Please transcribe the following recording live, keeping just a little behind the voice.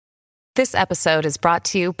This episode is brought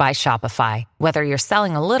to you by Shopify. Whether you're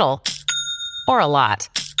selling a little or a lot,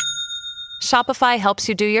 Shopify helps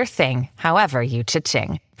you do your thing, however you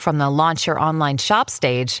cha-ching. From the launch your online shop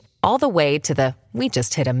stage, all the way to the we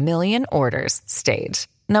just hit 1 million orders stage.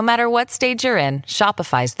 No matter what stage you're in,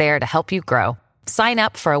 Shopify's there to help you grow. Sign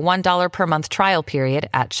up for a $1 per month trial period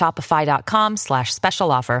at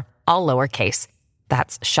shopify.com/special offer, all lowercase.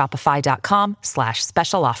 That's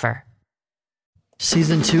shopify.com/special offer.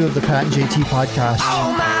 Season 2 of the Pat and JT podcast.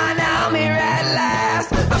 Oh man, I'm here at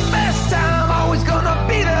last. The best time, always gonna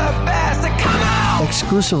be the best. Come on!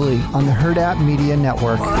 Exclusively on the Herd App Media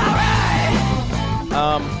Network.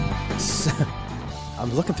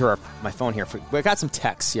 I'm looking through my phone here. We got some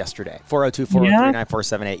texts yesterday.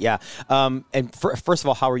 402-403-9478. Yeah. And first of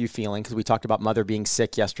all, how are you feeling? Because we talked about Mother being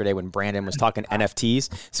sick yesterday when Brandon was talking NFTs.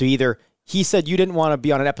 So either he said you didn't want to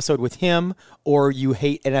be on an episode with him, or you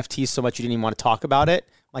hate NFTs so much you didn't even want to talk about it.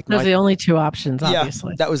 Like those are the only two options,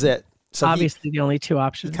 obviously. Yeah, that was it. So obviously the only two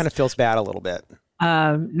options. He kind of feels bad a little bit.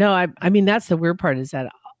 No, I mean, that's the weird part, is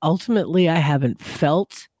that ultimately I haven't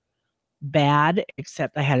felt bad,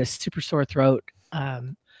 except I had a super sore throat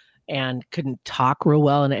and couldn't talk real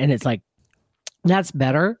well. And it's like, that's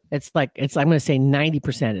better. I'm going to say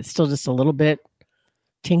 90%. It's still just a little bit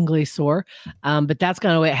tingly sore. But that's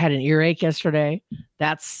gone away. I had an earache yesterday.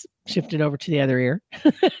 That's shifted over to the other ear.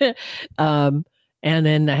 And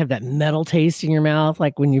then I have that metal taste in your mouth,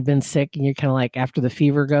 like when you've been sick and you're kind of like, after the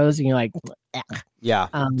fever goes and you're like, ugh. Yeah,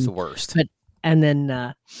 it's the worst.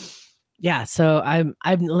 So I'm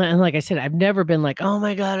like I said, I've never been like, oh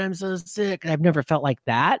my God, I'm so sick. I've never felt like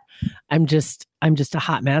that. I'm just a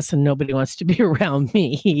hot mess and nobody wants to be around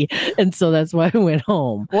me. And so that's why I went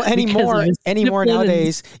home. Well, anymore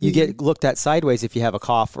nowadays, you get looked at sideways if you have a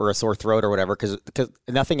cough or a sore throat or whatever, because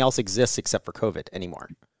nothing else exists except for COVID anymore.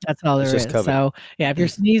 That's all there is. So yeah, if you're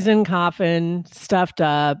sneezing, coughing, stuffed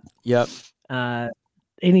up, yep,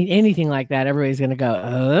 anything like that, everybody's gonna go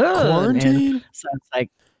quarantine. And so it's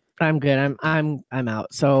like, I'm good. I'm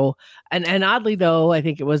out. So, and oddly though, I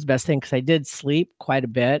think it was the best thing because I did sleep quite a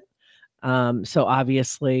bit. So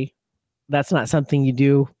obviously that's not something you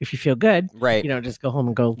do if you feel good, right? You know, just go home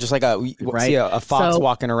and go. Just like see a fox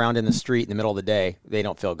walking around in the street in the middle of the day, they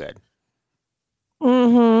don't feel good.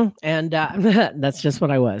 Mm-hmm. And that's just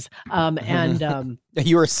what I was.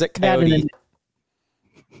 You were a sick coyote.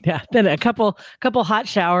 Then a couple hot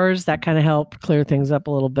showers that kind of helped clear things up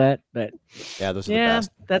a little bit. But yeah, those are the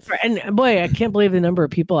best. That's right. And boy, I can't believe the number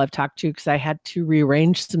of people I've talked to, because I had to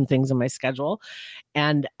rearrange some things in my schedule.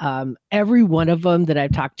 And every one of them that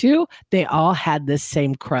I've talked to, they all had this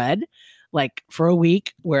same crud, like for a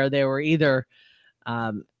week, where they were either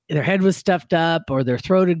their head was stuffed up or their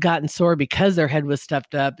throat had gotten sore because their head was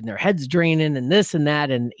stuffed up and their head's draining and this and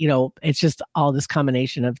that. And, you know, it's just all this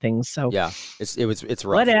combination of things. So yeah, it's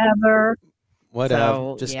rough. Whatever.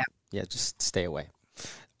 So, just stay away.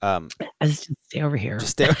 Just stay over here.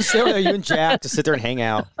 Just stay over there. You and Jack just sit there and hang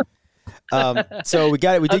out. So we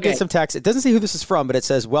got it. We did get some text. It doesn't say who this is from, but it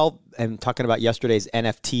says, well, I'm talking about yesterday's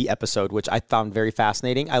NFT episode, which I found very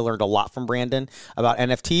fascinating. I learned a lot from Brandon about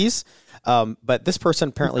NFTs. But this person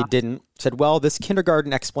apparently didn't. Said, well, this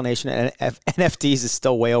kindergarten explanation of NFTs is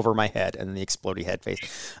still way over my head, and the exploding head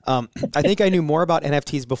face. I think I knew more about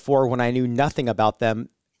NFTs before when I knew nothing about them,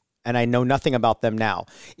 and I know nothing about them now.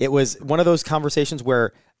 It was one of those conversations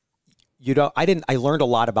where I learned a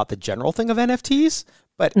lot about the general thing of NFTs,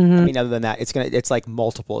 but I mean, other than that, it's like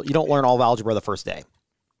multiple. You don't learn all of algebra the first day.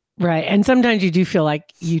 Right. And sometimes you do feel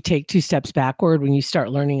like you take 2 steps backward when you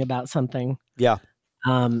start learning about something. Yeah.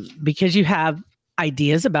 Because you have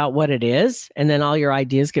ideas about what it is, and then all your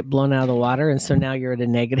ideas get blown out of the water. And so now you're at a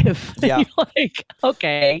negative. Yeah. You're like,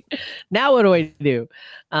 okay, now what do I do?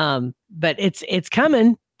 But it's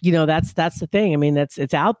coming, you know, that's the thing. I mean,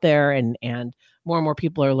 it's out there, and more and more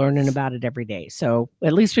people are learning about it every day. So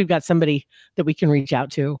at least we've got somebody that we can reach out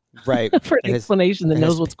to, right, for an explanation that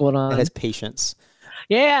knows what's going on. That has patience.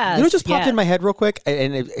 Yeah. You know what just popped in my head real quick?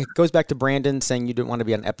 And it goes back to Brandon saying you didn't want to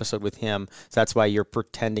be on an episode with him, so that's why you're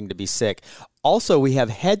pretending to be sick. Also, we have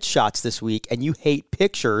headshots this week, and you hate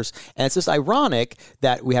pictures. And it's just ironic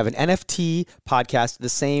that we have an NFT podcast the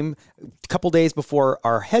same couple days before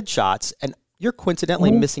our headshots, and you're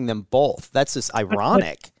coincidentally missing them both. That's just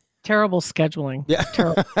ironic. Terrible scheduling. Yeah.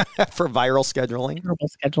 For viral scheduling. Terrible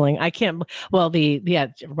scheduling. I can't,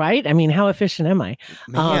 right? I mean, how efficient am I?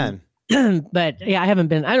 Man. But yeah, I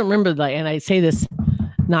don't remember, and I say this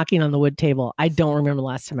knocking on the wood table, I don't remember the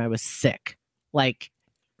last time I was sick, like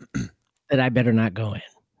that I better not go in.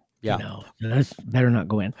 Yeah. You know, better not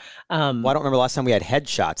go in. Well, I don't remember the last time we had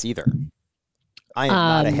headshots either. I am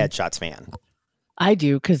not a headshots fan. I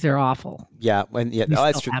do because they're awful. Yeah, that's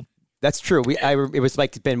still true. have- That's true. It was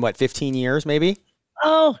like been what 15 years maybe.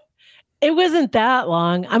 Oh, it wasn't that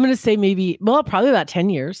long. I'm going to say probably about 10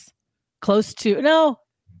 years. Close to, no,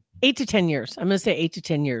 8 to 10 years. I'm going to say 8 to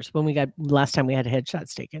 10 years when last time we had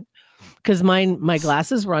headshots taken. Because my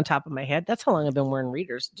glasses were on top of my head. That's how long I've been wearing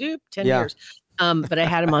readers. 10 years. But I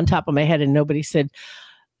had them on top of my head and nobody said,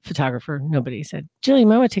 nobody said, Jill, you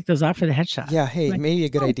might want to take those off for the headshot. Yeah, hey, maybe a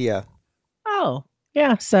good idea. Oh,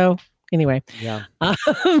 yeah. So anyway. Yeah. I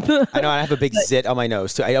know I have a big zit on my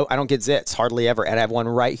nose too. I don't get zits hardly ever. And I have one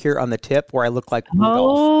right here on the tip where I look like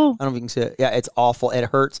Rudolph. Oh. I don't know if you can see it. Yeah, it's awful. It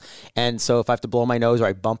hurts. And so if I have to blow my nose or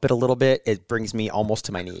I bump it a little bit, it brings me almost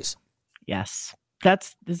to my knees. Yes.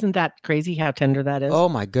 Isn't that crazy how tender that is? Oh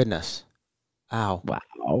my goodness. Ow.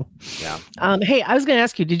 Wow. Yeah. Hey, I was going to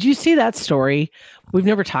ask you, did you see that story? We've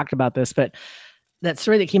never talked about this, but that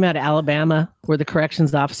story that came out of Alabama where the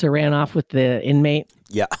corrections officer ran off with the inmate?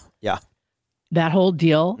 Yeah. That whole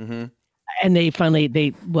deal. Mm-hmm.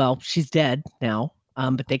 And she's dead now,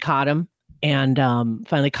 but they caught him and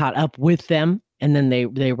finally caught up with them. And then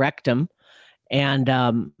they wrecked him.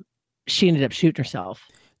 And she ended up shooting herself.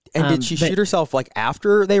 And did she shoot herself like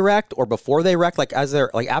after they wrecked or before they wrecked? Like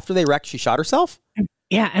after they wrecked, she shot herself?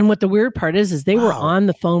 Yeah. And what the weird part is they were on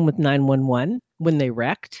the phone with 911 when they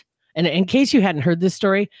wrecked. And in case you hadn't heard this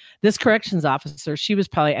story, this corrections officer, she was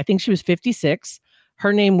I think she was 56.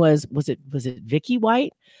 Her name was it Vicky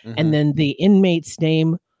White? Mm-hmm. And then the inmate's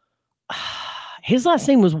name, his last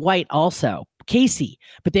name was White also, Casey,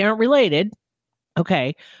 but they aren't related.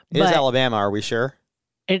 Okay. It is Alabama. Are we sure?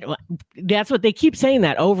 That's what they keep saying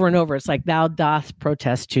that over and over. It's like thou doth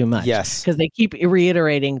protest too much. Yes. Because they keep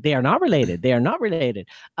reiterating they are not related. They are not related.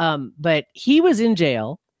 But he was in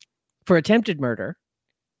jail for attempted murder,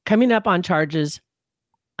 coming up on charges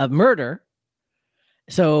of murder.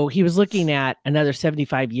 So he was looking at another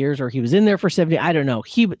 75 years, or he was in there for 70. I don't know.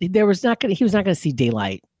 He was not going to see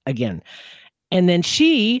daylight again. And then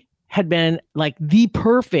she had been like the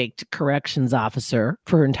perfect corrections officer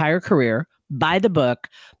for her entire career. By the book,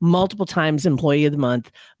 multiple times employee of the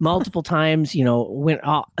month, multiple times, went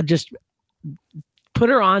just put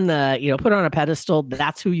her on put her on a pedestal.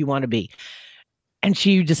 That's who you want to be. And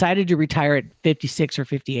she decided to retire at 56 or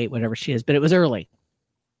 58, whatever she is, but it was early.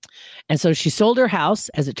 And so she sold her house,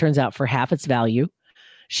 as it turns out, for half its value.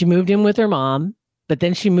 She moved in with her mom, but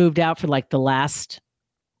then she moved out for like the last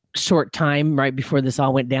short time right before this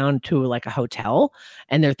all went down to like a hotel.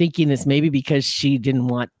 And they're thinking this maybe because she didn't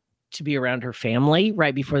want to be around her family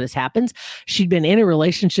right before this happens. She'd been in a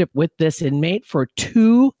relationship with this inmate for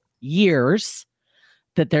 2 years,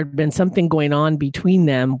 that there'd been something going on between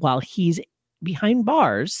them while he's behind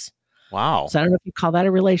bars. Wow. So I don't know if you call that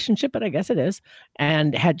a relationship, but I guess it is.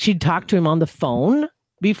 And she'd talked to him on the phone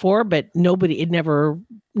before, but no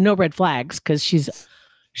red flags, because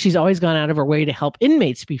she's always gone out of her way to help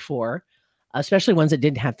inmates before, especially ones that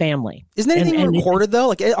didn't have family. Isn't anything recorded though?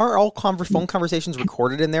 Like, aren't all phone conversations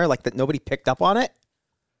recorded in there? Like that nobody picked up on it?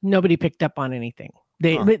 Nobody picked up on anything.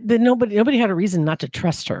 Nobody had a reason not to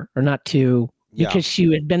trust her or not to, because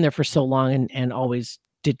she had been there for so long and always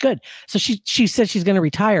did good. So she said she's going to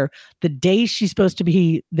retire. The day she's supposed to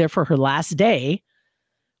be there for her last day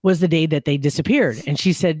was the day that they disappeared. And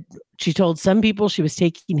she said she told some people she was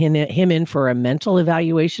taking him in for a mental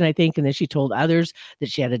evaluation, I think. And then she told others that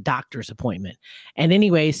she had a doctor's appointment. And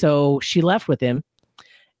anyway, so she left with him.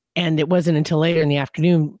 And it wasn't until later in the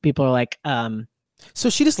afternoon, people are like, so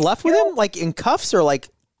she just left with him, like in cuffs, or like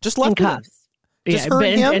just left in with cuffs. Him? Just her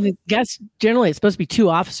and him? And I guess generally it's supposed to be two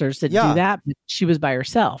officers that do that, but she was by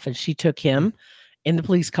herself, and she took him in the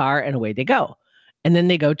police car, and away they go. And then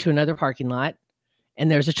they go to another parking lot, and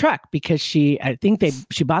there's a truck, because she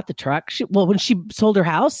bought the truck. When she sold her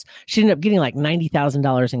house, she ended up getting like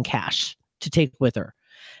 $90,000 in cash to take with her.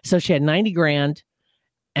 So she had $90,000,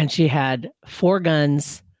 and she had 4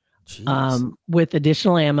 guns, with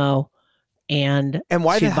additional ammo. And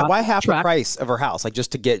why half the price of her house? Like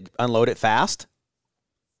just to unload it fast?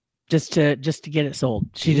 Just to get it sold.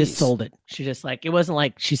 She just sold it. She just it wasn't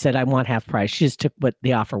like she said, I want half price. She just took what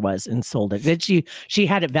the offer was and sold it. Then she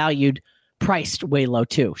had it valued, priced way low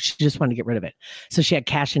too. She just wanted to get rid of it. So she had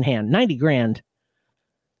cash in hand, $90,000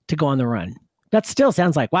 to go on the run. That still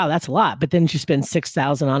sounds like, wow, that's a lot. But then she spent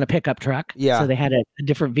 $6,000 on a pickup truck. Yeah. So they had a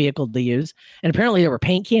different vehicle to use. And apparently there were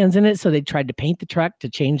paint cans in it. So they tried to paint the truck to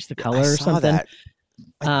change the color or something.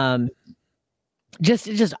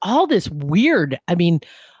 Just all this weird,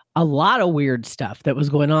 a lot of weird stuff that was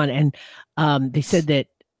going on. And they said that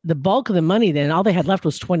the bulk of the money, then all they had left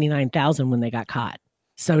was $29,000 when they got caught.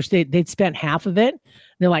 So they'd spent half of it.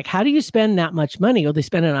 They're like, how do you spend that much money? Well, they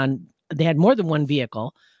spent it on they had more than one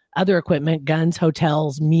vehicle, other equipment, guns,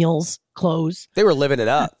 hotels, meals, clothes. They were living it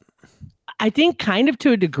up. I think kind of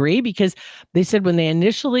to a degree, because they said when they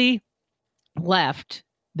initially left,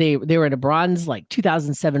 they were in a bronze like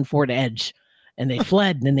 2007 Ford Edge, and they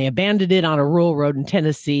fled, and then they abandoned it on a rural road in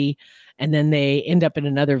Tennessee, and then they end up in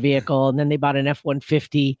another vehicle, and then they bought an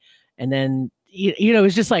F-150, and then it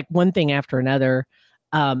was just like one thing after another.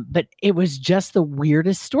 But it was just the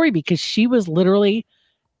weirdest story, because she was literally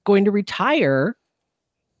going to retire.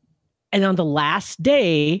 And on the last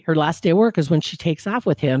day, her last day of work is when she takes off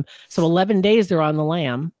with him. So 11 days they're on the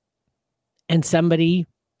lam, and somebody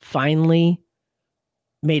finally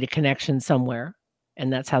made a connection somewhere.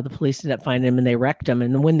 And that's how the police ended up finding him, and they wrecked him.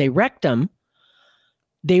 And when they wrecked him,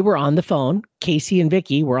 they were on the phone. Casey and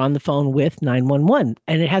Vicky were on the phone with 911.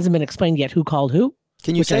 And it hasn't been explained yet who called who.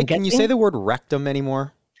 Can you say the word rectum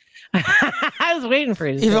anymore? I was waiting for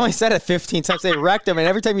you. You've only said it 15 times. They wrecked him, and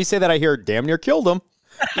every time you say that, I hear "damn near killed him."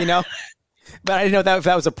 But I didn't know if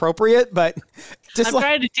that was appropriate. But I'm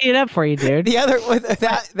trying to tee it up for you, dude.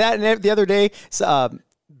 The other day,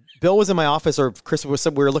 Bill was in my office, or Chris was.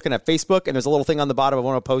 We were looking at Facebook, and there's a little thing on the bottom of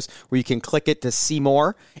one of the posts where you can click it to see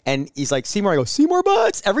more. And he's like, "See more." I go, "See more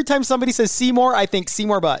butts." Every time somebody says "see more," I think "see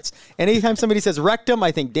more butts." And anytime somebody says "rectum,"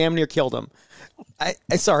 I think "damn near killed him."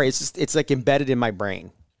 Sorry, it's like embedded in my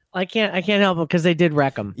brain. I can't help it, because they did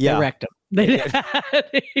wreck him. Yeah. They wrecked him. They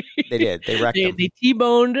did. They wrecked him. They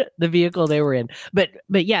T-boned the vehicle they were in. But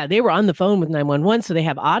yeah, they were on the phone with 911, so they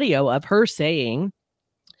have audio of her saying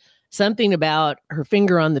something about her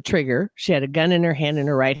finger on the trigger. She had a gun in her hand, in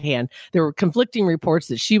her right hand. There were conflicting reports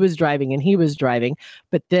that she was driving and he was driving.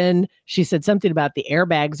 But then she said something about the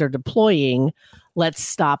airbags are deploying. Let's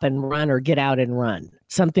stop and run, or get out and run.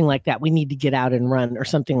 Something like that. We need to get out and run, or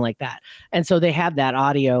something like that. And so they have that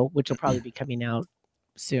audio, which will probably be coming out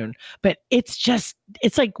soon. But it's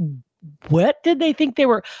like, what did they think they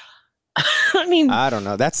were? I mean, I don't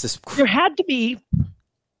know. That's just, there had to be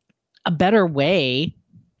a better way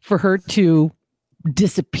for her to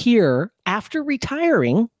disappear after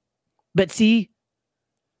retiring. But see,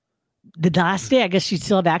 the last day, I guess she'd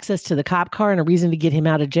still have access to the cop car and a reason to get him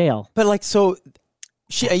out of jail. But like, so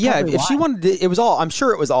if she wanted to, it was all, I'm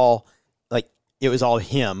sure it was all like, it was all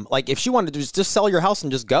him. Like, if she wanted to just sell your house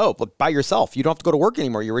and just go by yourself, you don't have to go to work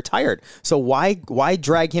anymore. You're retired. So why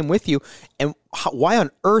drag him with you? And why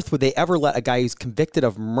on earth would they ever let a guy who's convicted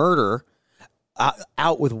of murder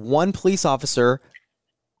out with one police officer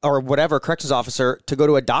or whatever, corrections officer, to go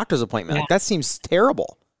to a doctor's appointment? Yeah. Like, that seems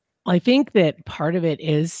terrible. I think that part of it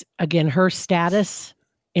is, again, her status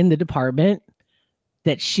in the department,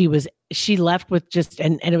 that she left with just,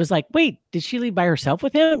 and it was like, wait, did she leave by herself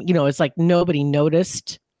with him? It's like nobody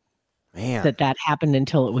noticed that happened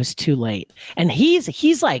until it was too late. And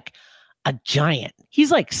he's like a giant. He's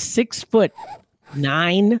like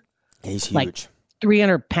 6'9". He's huge. Like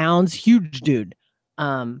 300 pounds, huge dude.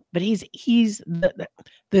 But he's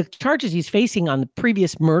the charges he's facing on the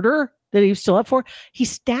previous murder that he was still up for, he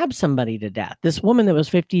stabbed somebody to death. This woman that was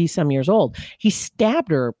 50 some years old, he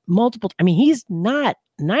stabbed her multiple. I mean, he's not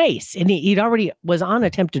nice. And he'd already was on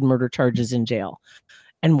attempted murder charges in jail.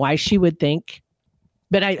 And why she would think,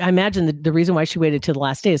 but I imagine the reason why she waited till the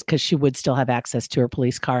last day is because she would still have access to her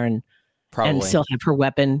police car and still have her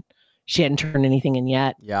weapon. She hadn't turned anything in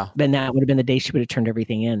yet. Yeah. Then that would have been the day she would have turned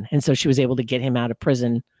everything in. And so she was able to get him out of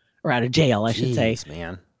prison, or out of jail, I should say.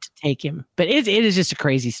 Man. Take him. But it is just a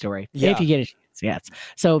crazy story. Yeah. If you get a chance. Yes.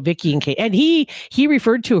 So Vicky and Kate, and he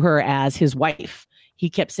referred to her as his wife.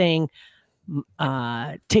 He kept saying,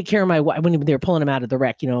 take care of my wife. When they were pulling him out of the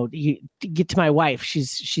wreck, you get to my wife.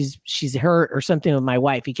 She's hurt or something with my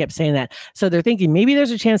wife. He kept saying that. So they're thinking maybe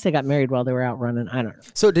there's a chance they got married while they were out running. I don't know.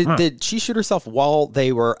 So did she shoot herself while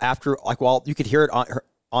they were while you could hear it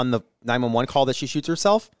on the 911 call that she shoots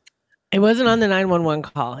herself? It wasn't on the 911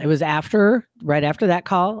 call. It was right after that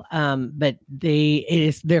call. But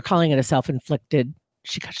they're calling it a self-inflicted.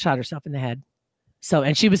 She shot herself in the head. So,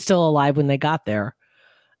 and she was still alive when they got there.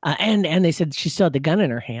 And they said she still had the gun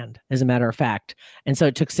in her hand, as a matter of fact. And so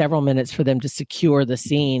it took several minutes for them to secure the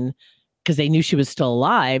scene, because they knew she was still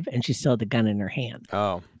alive and she still had the gun in her hand.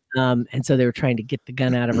 Oh. And so they were trying to get the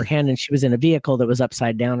gun out of her hand, and she was in a vehicle that was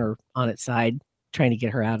upside down or on its side, trying to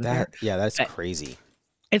get her out of there. Yeah, that's crazy.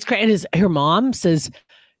 It's crazy. And her mom says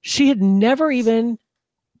she had never hadn't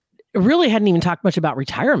even talked much about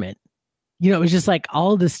retirement. It was just like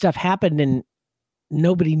all this stuff happened and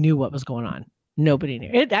nobody knew what was going on. Nobody knew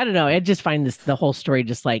it. I don't know. I just find the whole story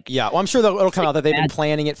just like, yeah. Well, I'm sure it'll come out that they've been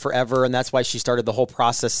planning it forever, and that's why she started the whole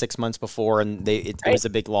process 6 months before. And it was a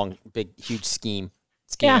big, huge scheme,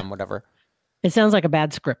 yeah. whatever. It sounds like a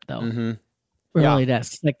bad script, though. Mm-hmm. It Yeah. really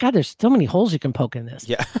does. Like, God, there's so many holes you can poke in this.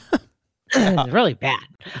 Yeah. It's really bad.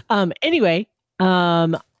 Anyway,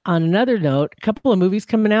 on another note, a couple of movies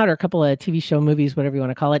coming out, or a couple of TV show movies, whatever you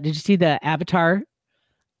want to call it. Did you see the Avatar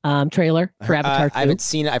trailer for Avatar 2? I haven't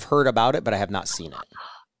seen it. I've heard about it, but I have not seen it.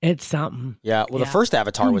 It's something. Yeah. Well, the Yeah. first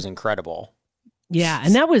Avatar was incredible. Yeah.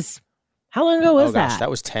 And that was, how long ago was Oh gosh, that? that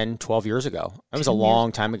was 10, 12 years ago. That was a 10 years.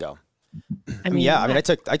 long time ago. I mean, yeah. I mean,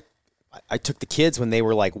 I took the kids when they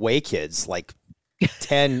were like way kids, like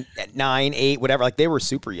 10, 9, 8, whatever. Like they were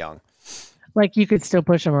super young. like you could still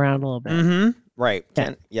push them around a little bit. Mm-hmm. Right.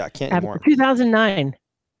 Yeah. Can't anymore. 2009.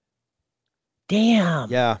 Damn.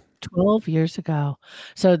 Yeah. 12 years ago.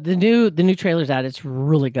 So the new trailer's out. It's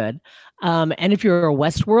really good. And if you're a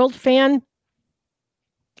Westworld fan,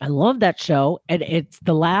 I love that show. And it's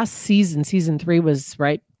the last season. Season 3 was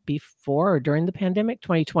right before or during the pandemic,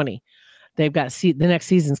 2020. They've got the next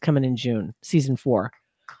season's coming in June, season 4.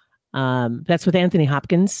 That's with Anthony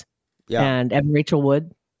Hopkins Yeah. and Evan Rachel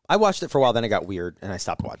Wood. I watched it for a while, then it got weird and I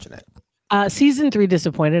stopped watching it. Season 3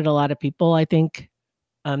 disappointed a lot of people, I think.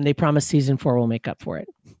 They promise season 4 will make up for it.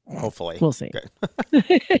 Hopefully. We'll see. Good.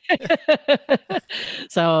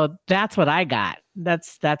 So that's what I got.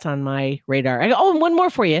 That's on my radar. And one more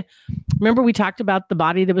for you. Remember we talked about the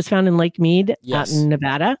body that was found in Lake Mead Yes. out in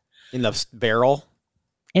Nevada? In the barrel.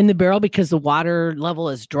 In the barrel, because the water level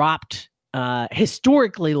has dropped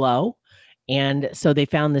historically low. And so they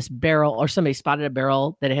found this barrel, or somebody spotted a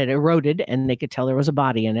barrel that had eroded and they could tell there was a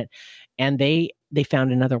body in it. And they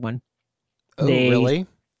found another one. Oh, really?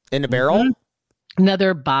 In a barrel?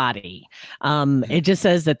 Another body. It just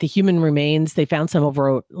says that the human remains, they found some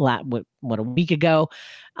over a week ago.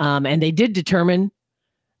 And they did determine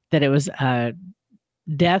that it was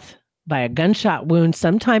death by a gunshot wound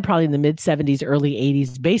sometime probably in the mid-70s, early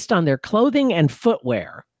 80s, based on their clothing and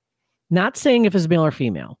footwear. Not saying if it's male or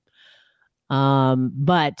female.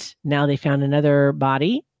 But now they found another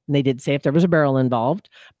body. And they did say if there was a barrel involved,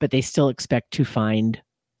 but they still expect to find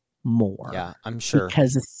more. Yeah, I'm sure.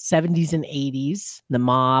 Because the 70s and 80s, the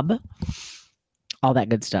mob, all that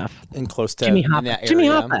good stuff. And close to Jimmy in Hoffa. that Jimmy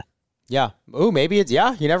area. Hoffa. Yeah. Oh, maybe it's,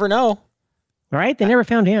 yeah, you never know. Right? They never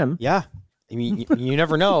found him. Yeah. I mean, you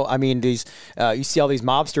never know. I mean, these, you see all these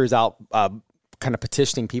mobsters out kind of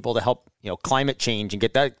petitioning people to help, climate change and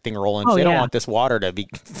get that thing rolling. Oh, They don't yeah. want this water to be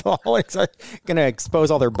going to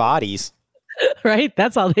expose all their bodies. Right?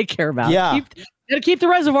 That's all they care about. Yeah. Gotta keep the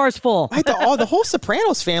reservoirs full. Right, the whole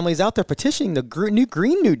Sopranos family is out there petitioning the new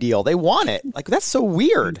Green New Deal. They want it. Like, that's so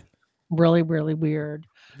weird. Really, really weird.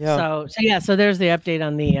 Yeah. So there's the update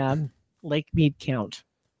on the Lake Mead count.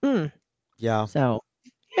 Yeah. So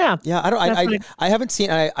yeah. Yeah. I haven't seen,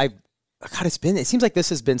 God, it seems like this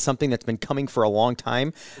has been something that's been coming for a long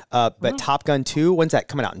time. But Top Gun 2, when's that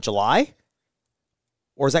coming out? In July?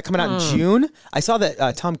 Or is that coming out in June? I saw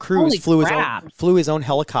that Tom Cruise Holy flew crap. his own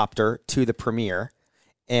helicopter to the premiere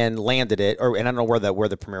and landed it, and I don't know where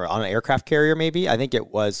the premiere, on an aircraft carrier maybe. I think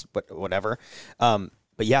it was, but whatever. But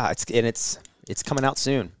yeah, it's coming out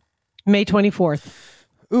soon. May 24th.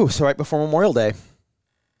 Ooh, so right before Memorial Day.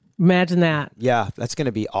 Imagine that. Yeah, that's going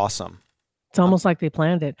to be awesome. It's almost like they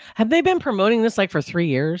planned it. Have they been promoting this like for 3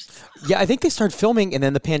 years? Yeah, I think they started filming and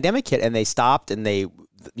then the pandemic hit and they stopped and they,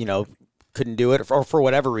 couldn't do it or for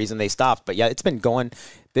whatever reason they stopped. But yeah, it's been going.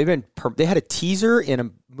 They had a teaser in a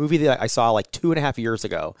movie that I saw like 2.5 years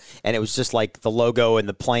ago, and it was just like the logo and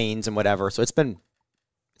the planes and whatever. So it's been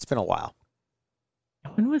a while.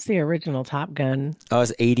 When was the original Top Gun? I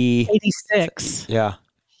was 80. 86. Yeah.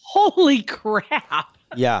 Holy crap.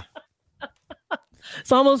 Yeah.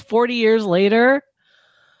 It's almost 40 years later.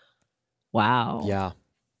 Wow. Yeah.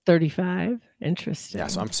 35. Interesting. Yeah.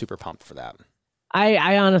 So I'm super pumped for that.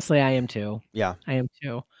 I honestly, I am too. Yeah. I am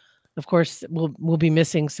too. Of course, we'll be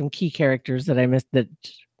missing some key characters that I missed that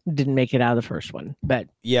didn't make it out of the first one. But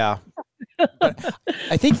yeah. But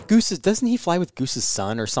I think doesn't he fly with Goose's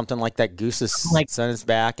son or something like that? Goose's son is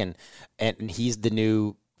back and he's the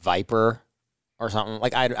new Viper or something.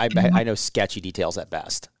 Like I know sketchy details at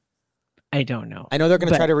best. I don't know. I know they're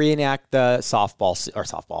going to try to reenact the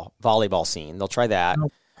volleyball scene. They'll try that.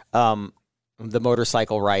 The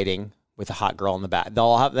motorcycle riding with a hot girl in the back.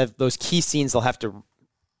 They'll have those key scenes. They'll have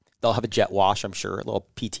a jet wash, I'm sure, a little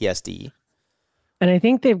PTSD. And I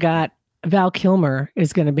think they've got Val Kilmer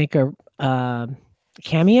is going to make a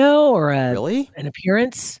cameo or an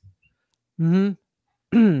appearance.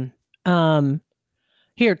 Mm-hmm.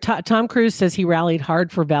 Here, Tom Cruise says he rallied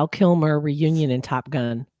hard for Val Kilmer reunion in Top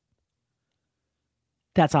Gun.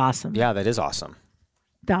 That's awesome. Yeah, that is awesome.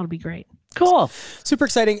 That'll be great. Cool. Super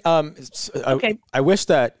exciting. Okay. I wish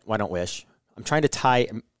that. Well, I don't wish. I'm trying to tie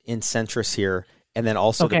in centrist here, and then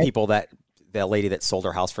also the people that the lady that sold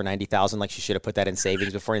her house for $90,000, like she should have put that in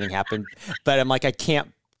savings before anything happened. But I'm like, I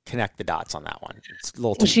can't connect the dots on that one. It's a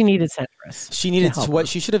little too. Well, she needed Centris. She needed what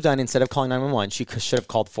she should have done instead of calling 911. She should have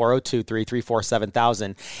called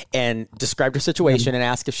 402-334-7000 and described her situation and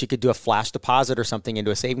asked if she could do a flash deposit or something into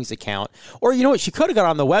a savings account. Or you know what? She could have got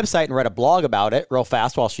on the website and read a blog about it real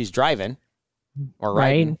fast while she's driving or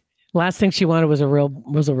riding. Right. Last thing she wanted was a real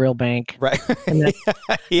bank. Right. And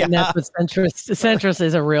that's what Centris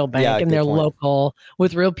is, a real bank, and they're local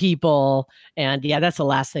with real people. And that's the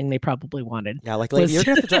last thing they probably wanted. Yeah, like, lady, you're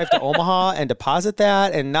going to have to drive to Omaha and deposit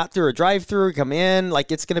that, and not through a drive-through, come in. Like,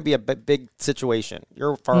 it's going to be a big situation.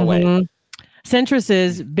 You're far away. Centris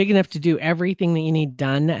is big enough to do everything that you need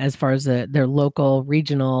done as far as their local,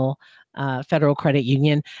 regional, federal credit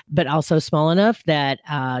union, but also small enough that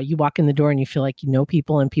you walk in the door and you feel like you know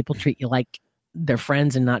people and people treat you like they're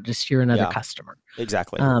friends and not just you're another customer.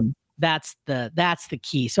 Exactly. That's the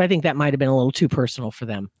key. So I think that might have been a little too personal for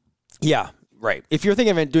them. Yeah. Right. If you're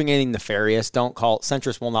thinking of doing anything nefarious, don't call.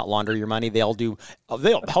 Centris will not launder your money. They'll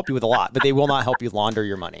help you with a lot, but they will not help you launder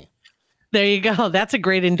your money. There you go. That's a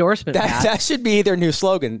great endorsement. That should be their new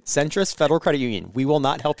slogan. Centris Federal Credit Union. We will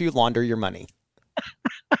not help you launder your money.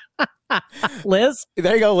 Liz?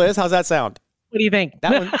 There you go, Liz. How's that sound? What do you think?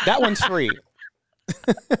 That one's free.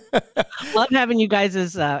 Love having you guys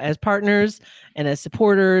as partners and as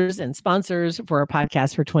supporters and sponsors for our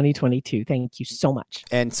podcast for 2022. Thank you so much.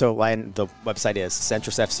 And so the website is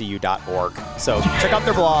centrisfcu.org. So check out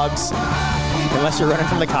their blogs. Unless you're running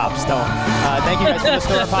from the cops, don't. Thank you guys for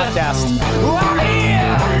listening to our podcast.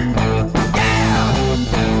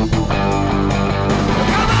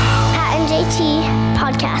 Pat and JT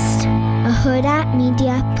Podcast, a Huda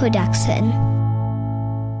Media Production.